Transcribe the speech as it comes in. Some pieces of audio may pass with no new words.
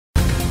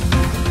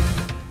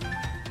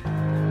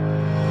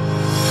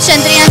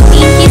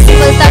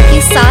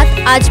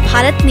आज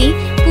भारत ने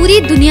पूरी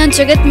दुनिया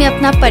जगत में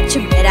अपना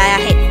परचम लहराया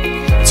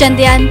है।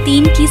 चंद्रयान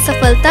 3 की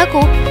सफलता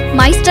को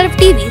माईस्टारअप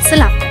टीवी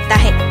सलाम करता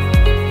है।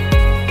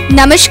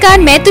 नमस्कार,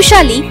 मैं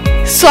तुशाली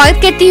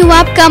स्वागत करती हूँ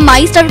आपका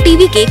माईस्टारअप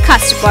टीवी के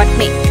खास रिपोर्ट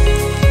में।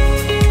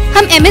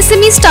 हम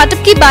एमएसएमई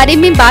स्टार्टअप के बारे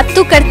में बात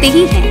तो करते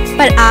ही हैं,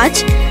 पर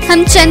आज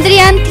हम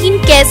चंद्रयान 3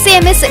 कैसे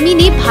एमएसएमई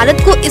ने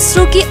भारत को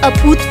इसरो के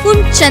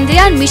अभूतपूर्व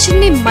चंद्रयान मिशन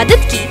में मदद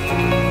की,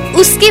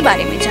 उसके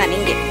बारे में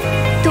जानेंगे।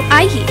 तो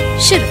आइए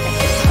शुरू करते हैं।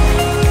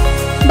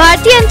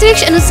 भारतीय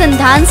अंतरिक्ष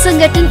अनुसंधान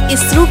संगठन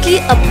इसरो की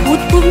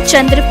अभूतपूर्व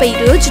चंद्र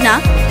परियोजना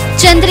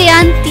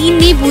चंद्रयान 3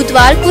 ने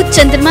बुधवार को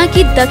चंद्रमा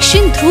के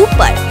दक्षिण ध्रुव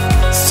पर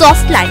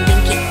सॉफ्ट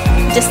लैंडिंग की,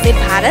 जिससे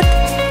भारत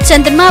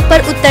चंद्रमा पर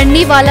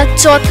उतरने वाला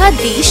चौथा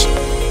देश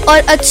और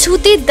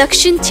अछूते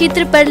दक्षिण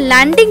क्षेत्र पर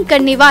लैंडिंग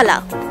करने वाला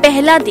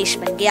पहला देश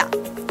बन गया।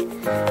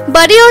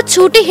 बड़े और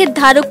छोटे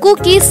हितधारकों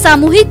के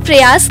सामूहिक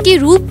प्रयास के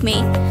रूप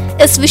में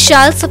इस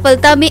विशाल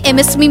सफलता में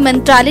एमएसएमई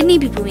मंत्रालय ने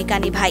भी भूमिका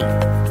निभाई।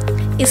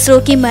 इसरो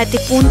की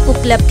महत्वपूर्ण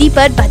उपलब्धि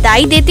पर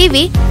बधाई देते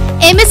हुए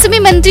एमएसएमई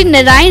मंत्री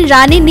नारायण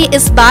राणे ने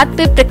इस बात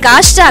पर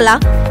प्रकाश डाला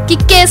कि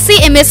कैसे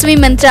एमएसएमई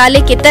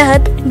मंत्रालय के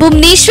तहत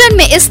भुवनेश्वर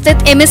में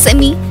स्थित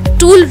एमएसएमई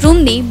टूल रूम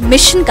ने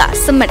मिशन का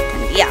समर्थन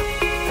दिया।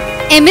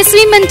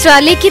 एमएसएमई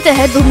मंत्रालय के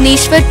तहत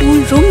भुवनेश्वर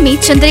टूल रूम में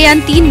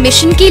चंद्रयान 3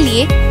 मिशन के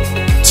लिए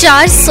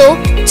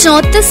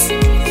 434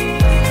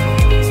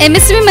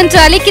 एमएसएमई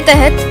मंत्रालय के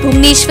तहत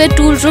भुवनेश्वर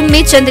टूल रूम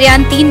में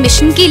चंद्रयान 3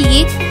 मिशन के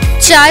लिए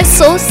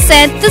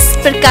 437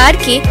 प्रकार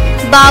के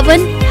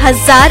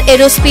 52,000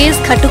 एरोस्पेस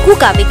घटकों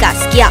का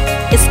विकास किया।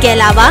 इसके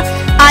अलावा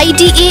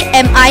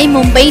IDEMI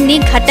मुंबई ने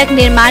घटक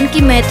निर्माण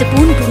की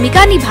महत्वपूर्ण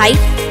भूमिका निभाई।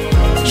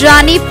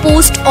 Rane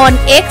post on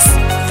X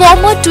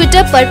former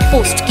Twitter पर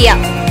पोस्ट किया।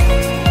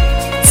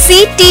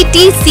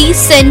 CTTC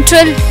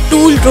central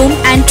tool room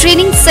and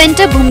training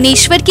centre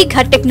Bhubaneswar की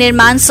घटक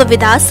निर्माण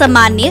सुविधा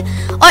सामान्य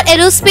और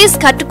एरोस्पेस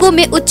घटकों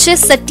में उच्च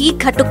सटीक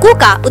घटकों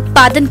का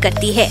उत्पादन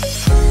करती है,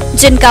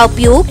 जिनका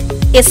उपयोग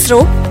ISRO,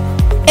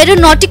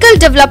 aeronautical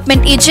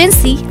development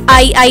agency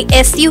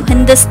IISU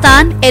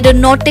Hindustan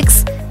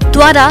aeronautics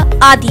द्वारा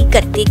आदि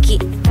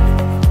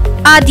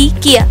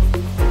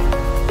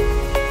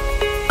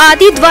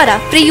द्वारा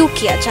प्रयोग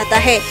किया जाता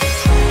है।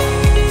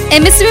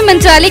 एमएसएमई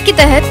मंत्रालय के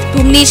तहत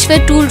भुवनेश्वर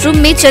टूल रूम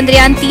में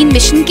चंद्रयान 3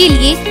 मिशन के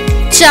लिए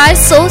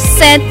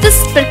 437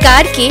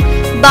 प्रकार के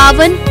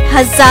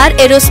 52,000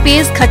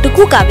 एरोस्पेस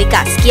घटकों का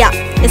विकास किया।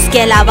 इसके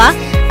अलावा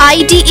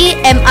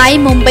IDEMI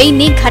मुंबई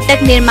ने घटक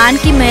निर्माण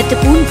की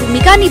महत्वपूर्ण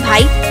भूमिका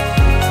निभाई।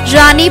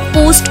 Rane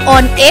post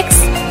on X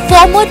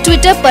former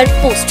Twitter पर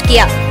पोस्ट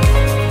किया।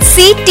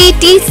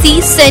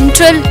 CTTC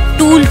central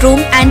tool room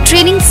and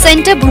training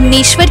centre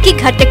Bhubaneswar की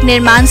घटक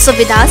निर्माण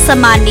सुविधा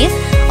सामान्य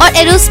और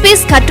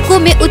एरोस्पेस घटकों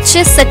में उच्च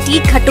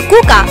सटीक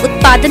घटकों का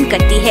उत्पादन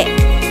करती है,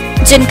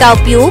 जिनका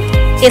उपयोग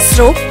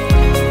ISRO,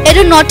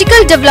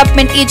 aeronautical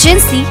development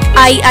agency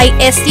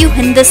IISU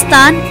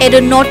Hindustan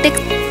aeronautics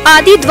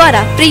आदि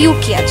द्वारा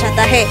प्रयोग किया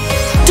जाता है।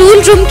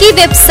 टूल रूम की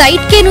वेबसाइट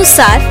के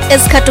अनुसार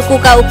इस घटकों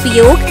का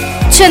उपयोग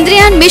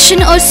चंद्रयान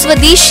मिशन और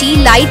स्वदेशी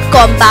लाइट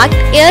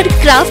कॉम्पैक्ट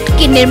एयरक्राफ्ट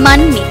के निर्माण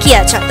में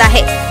किया जाता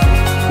है।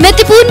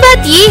 महत्वपूर्ण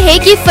बात ये है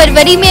कि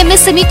फरवरी में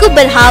एमएसएमई को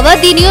बढ़ावा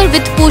देने और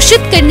वित्त पोषित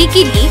करने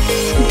के लिए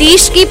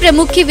देश की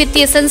प्रमुख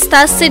वित्तीय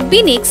संस्था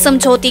सिडबी ने एक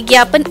समझौते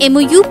ज्ञापन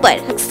एमओयू पर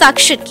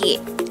हस्ताक्षर किए।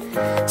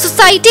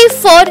 Society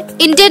for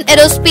Indian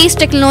aerospace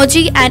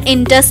technology and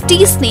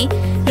industries ने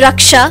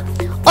रक्षा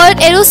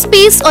और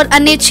एरोस्पेस और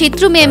अन्य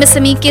क्षेत्रों में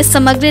एमएसएमई के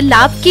समग्र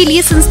लाभ के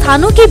लिए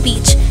संस्थानों के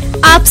बीच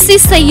आपसी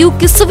सहयोग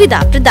की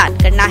सुविधा प्रदान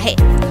करना है।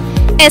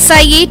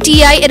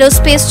 SIATI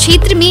एरोस्पेस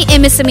क्षेत्र में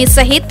एमएसएमई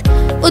सहित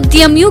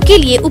उद्यमियों के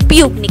लिए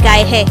उपयोग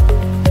निकाय है।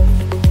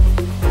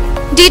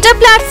 डेटा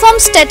प्लेटफॉर्म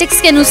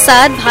स्टैटिक्स के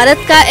अनुसार भारत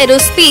का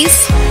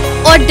एरोस्पेस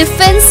और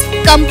डिफेंस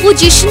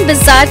कंपोजिशन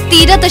बाजार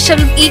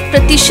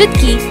 13.1%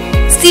 की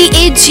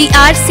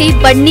CAGR से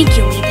बढ़ने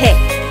की उम्मीद है,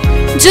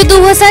 जो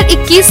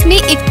 2021 में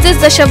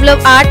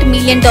 $31.8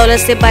 मिलियन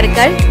से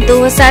बढ़कर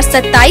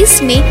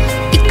 2027 में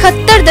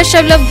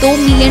 $71.2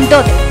 मिलियन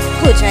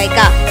हो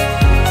जाएगा।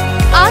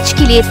 आज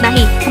के लिए इतना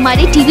ही।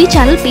 हमारे टीवी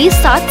चैनल पे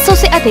 700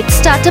 से अधिक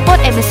स्टार्टअप और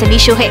एमएसएमई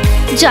शो है।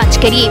 जांच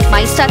करिए।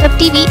 माई स्टार्टअप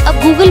टीवी अब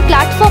गूगल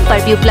प्लेटफॉर्म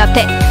पर भी उपलब्ध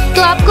है,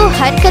 तो आपको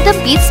हर कदम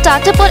पे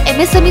स्टार्टअप और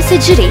एमएसएमई से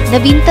जुड़े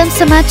नवीनतम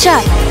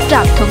समाचार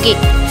प्राप्त होंगे।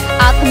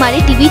 आप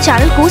हमारे टीवी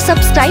चैनल को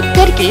सब्सक्राइब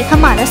करके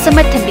हमारा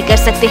समर्थन भी कर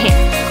सकते हैं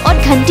और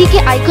घंटी के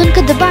आइकन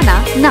को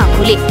दबाना ना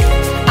भूलें।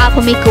 आप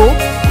हमें को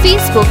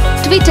फेसबुक,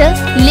 ट्विटर,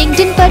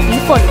 लिंक्डइन पर भी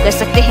फॉलो कर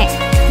सकते हैं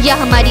या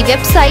हमारी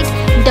वेबसाइट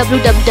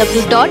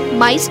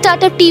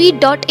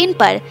www.mystartuptv.in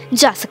पर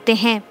जा सकते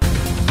हैं।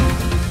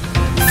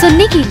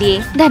 सुनने के लिए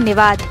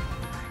धन्यवाद।